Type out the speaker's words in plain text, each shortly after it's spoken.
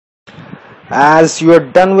As you are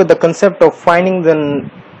done with the concept of finding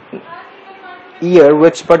the year,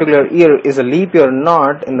 which particular year is a leap year or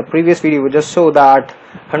not, in the previous video we just saw that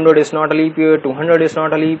 100 is not a leap year, 200 is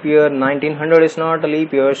not a leap year, 1900 is not a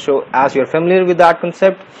leap year. So as you are familiar with that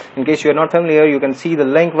concept, in case you are not familiar, you can see the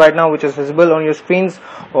link right now which is visible on your screens,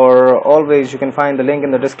 or always you can find the link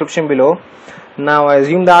in the description below. Now I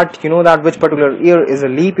assume that you know that which particular year is a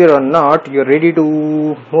leap year or not. You're ready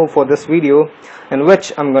to move for this video, in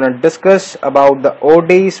which I'm gonna discuss about the odd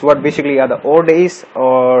days, what basically are the odd days,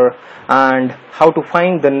 and how to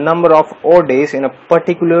find the number of odd days in a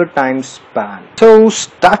particular time span. So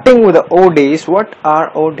starting with the odd days, what are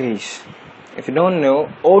odd days? If you don't know,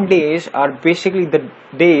 odd days are basically the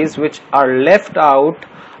days which are left out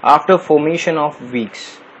after formation of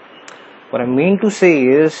weeks. What I mean to say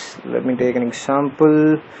is, let me take an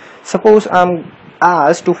example. Suppose I'm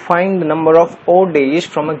asked to find the number of odd days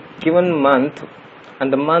from a given month,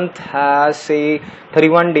 and the month has say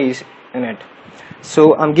 31 days in it.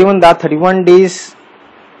 So I'm given that 31 days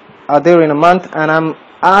are there in a month, and I'm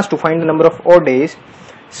asked to find the number of odd days.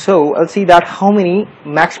 So I'll see that how many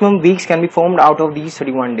maximum weeks can be formed out of these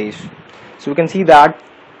 31 days. So we can see that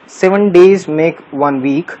 7 days make 1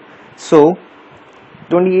 week. So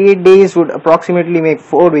 28 days would approximately make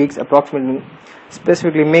 4 weeks,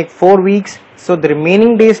 specifically make 4 weeks. So the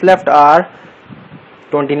remaining days left are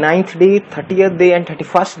 29th day, 30th day and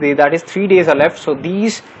 31st day, that is 3 days are left. So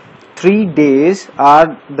these 3 days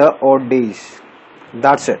are the odd days.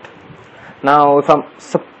 That's it. Now if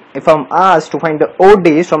I'm asked to find the odd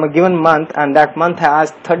days from a given month, and that month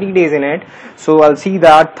has 30 days in it, so I'll see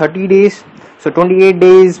that 30 days, so 28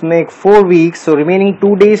 days make 4 weeks, so remaining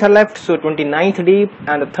 2 days are left. So 29th day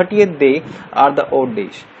and the 30th day are the odd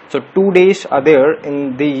days. So 2 days are there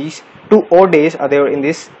in these, 2 odd days are there in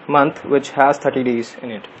this month which has 30 days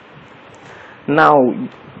in it. Now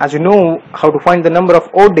as you know how to find the number of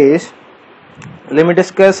odd days, let me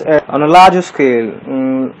discuss on a larger scale.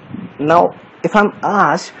 Now if I'm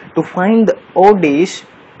asked to find the odd days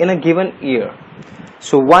in a given year,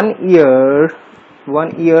 so one year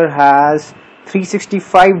has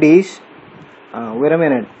 365 days. Wait a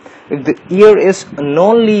minute, if the year is a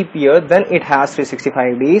non-leap year, then it has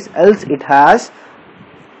 365 days, else it has,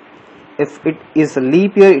 if it is a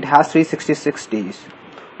leap year, it has 366 days.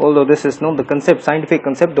 Although this is not the scientific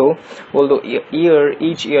concept though, although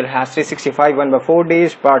each year has 365 1/4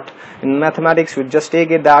 days, but in mathematics we just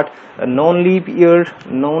take it that a non-leap year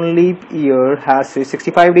has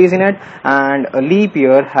 365 days in it, and a leap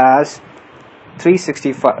year has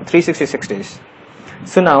 366 days.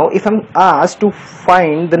 So now if I'm asked to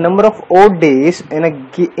find the number of odd days in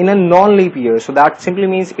a non-leap year, so that simply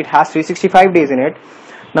means it has 365 days in it.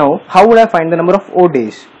 Now how would I find the number of odd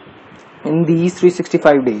days in these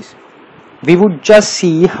 365 days? We would just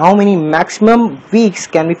see how many maximum weeks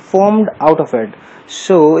can be formed out of it.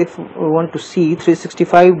 So if we want to see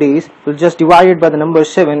 365 days, we'll just divide it by the number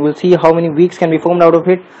 7. We'll see how many weeks can be formed out of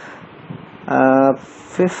it.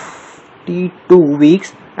 52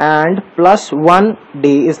 weeks, and plus 1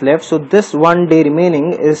 day is left, so this 1 day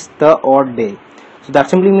remaining is the odd day. So that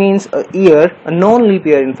simply means a year, a non-leap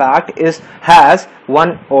year in fact, has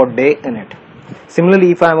 1 odd day in it.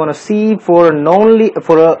 Similarly, if I want to see for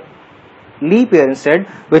a leap year instead,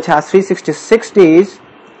 which has 366 days,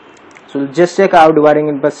 so we'll just check out, dividing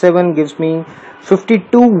it by 7 gives me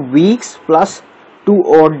 52 weeks plus 2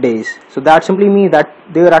 odd days. So that simply means that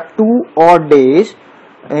there are 2 odd days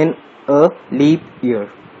in a leap year.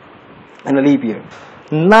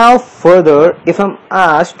 Now further, if I'm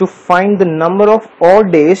asked to find the number of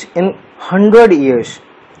odd days in 100 years,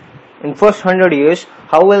 in first 100 years,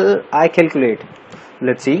 how will I calculate?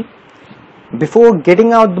 Let's see. Before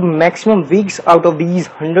getting out the maximum weeks out of these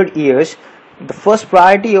 100 years, the first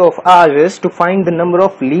priority of ours is to find the number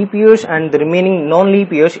of leap years and the remaining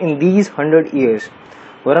non-leap years in these 100 years.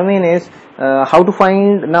 What I mean is, how to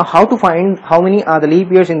find how many are the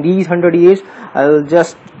leap years in these 100 years. I'll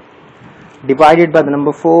just divide it by the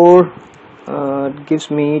number 4. It gives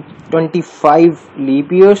me 25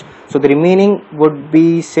 leap years, so the remaining would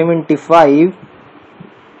be 75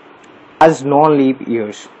 as non-leap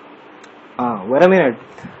years. Wait a minute,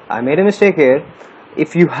 I made a mistake here.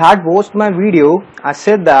 If you had watched my video, I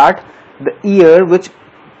said that the year which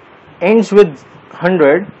ends with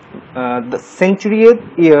 100, the centurieth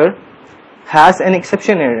year, has an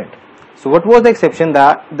exception in it. So what was the exception?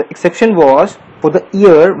 That the exception was for the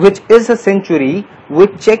year which is a century, we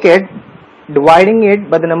check it dividing it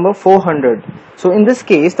by the number 400. So in this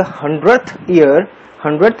case, the 100th year,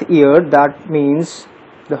 that means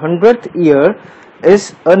the 100th year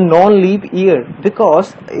is a non-leap year,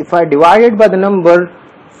 because if I divide it by the number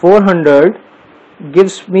 400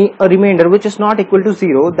 gives me a remainder which is not equal to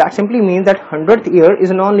 0. That simply means that 100th year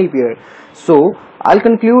is a non-leap year. So I'll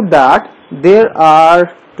conclude that there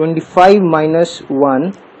are 25 minus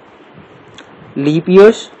 1 leap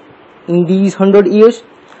years in these 100 years,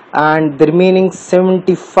 and the remaining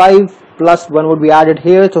 75 plus 1 would be added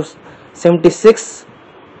here, so 76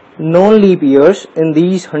 non-leap years in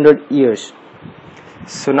these 100 years.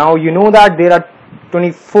 So now you know that there are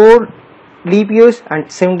 24 leap years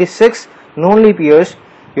and 76 non-leap years.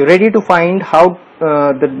 You're ready to find how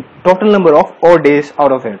the total number of odd days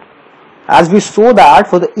out of it. As we saw that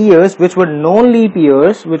for the years which were non-leap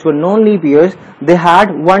years, they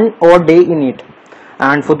had one odd day in it,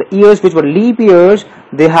 and for the years which were leap years,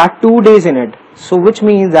 they had 2 days in it. So which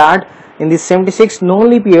means that in these 76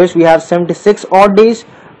 non-leap years we have 76 odd days,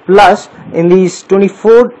 plus in these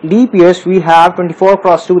 24 leap years we have 24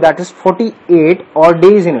 cross 2, that is 48 odd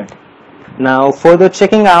days in it. Now further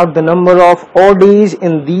checking out the number of odd days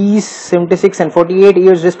in these 76 and 48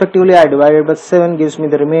 years respectively, I divided by 7 gives me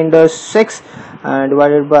the remainder 6, and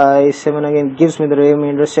divided by 7 again gives me the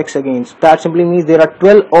remainder 6 again. So that simply means there are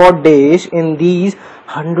 12 odd days in these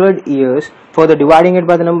 100 years. Further dividing it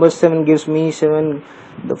by the number 7 gives me 7,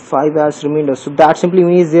 the 5 as remainder. So that simply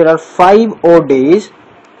means there are 5 odd days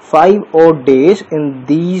in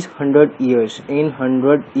these 100 years.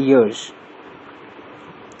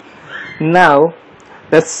 Now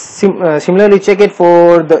let's similarly check it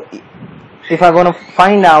for the, if I want to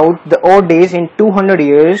find out the odd days in 200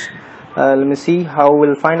 years. Let me see how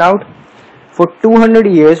we'll find out. For 200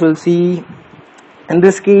 years we'll see, in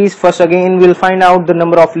this case first again we'll find out the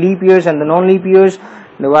number of leap years and the non-leap years.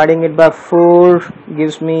 Dividing it by 4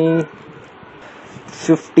 gives me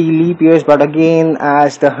 50 leap years, but again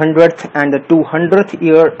as the 100th and the 200th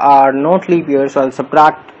year are not leap years, so I'll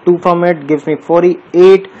subtract 2 from it, gives me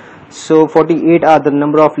 48. So 48 are the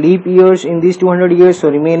number of leap years in these 200 years, so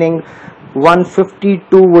remaining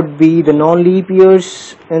 152 would be the non-leap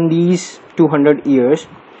years in these 200 years.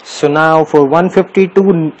 So now for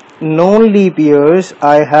 152 non-leap years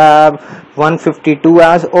I have 152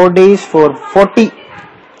 as odd days. For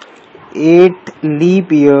 48 leap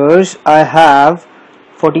years I have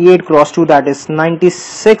 48 cross 2, that is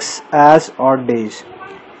 96 as odd days.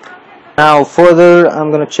 Now further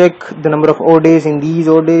I'm going to check the number of odd days in these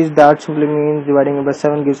odd days. That simply means dividing it by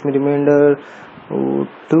 7 gives me remainder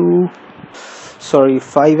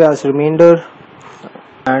 5 as remainder,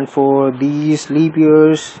 and for these leap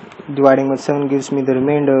years dividing by 7 gives me the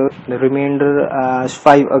remainder as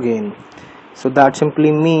 5 again. So that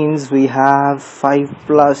simply means we have 5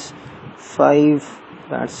 plus 5,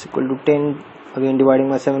 that's equal to 10. Again dividing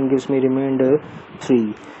by 7 gives me remainder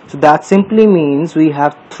 3. So that simply means we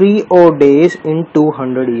have 3 odd days in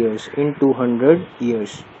 200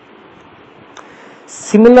 years.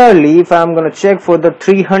 Similarly, if I am going to check for the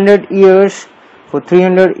 300 years,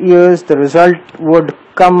 the result would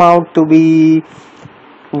come out to be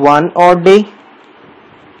 1 odd day.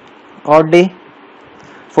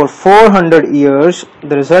 For 400 years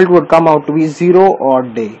the result would come out to be 0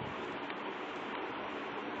 odd day.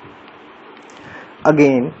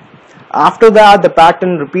 Again, after that the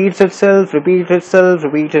pattern repeats itself.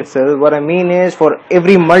 What I mean is, for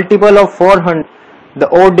every multiple of 400 the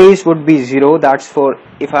odd days would be 0. That's for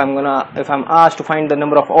if I'm asked to find the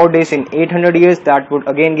number of odd days in 800 years, that would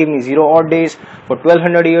again give me 0 odd days. For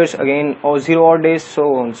 1200 years again 0 odd days,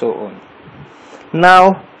 so on.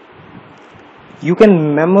 Now you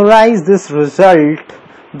can memorize this result,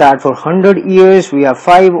 that for 100 years we have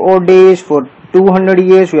 5 odd days, for 200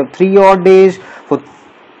 years we have 3 odd days, for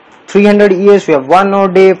 300 years we have 1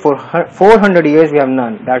 odd day, for 400 years we have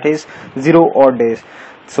none, that is 0 odd days.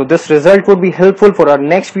 So this result would be helpful for our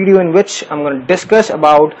next video, in which I'm going to discuss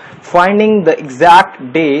about finding the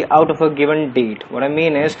exact day out of a given date. What I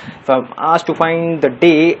mean is, if I'm asked to find the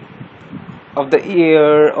day of the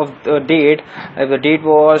year of the date, if the date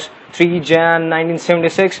was 3 Jan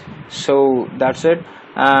 1976, so that's it.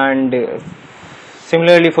 And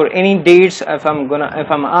similarly for any dates, if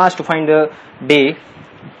I'm asked to find the day,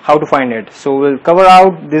 how to find it. So we'll cover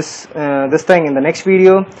out this thing in the next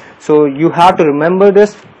video. So you have to remember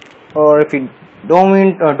this, or if you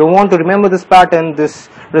don't want to remember this pattern, this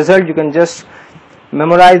result, you can just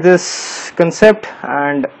memorize this concept,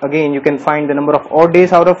 and again you can find the number of odd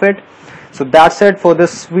days out of it. So that's it for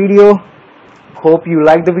this video. Hope you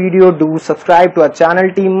like the video. Do subscribe to our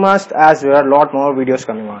channel Team Must, as there are a lot more videos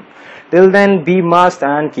coming on. Till then, be must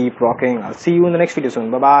and keep rocking. I'll see you in the next video soon.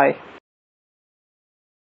 Bye bye.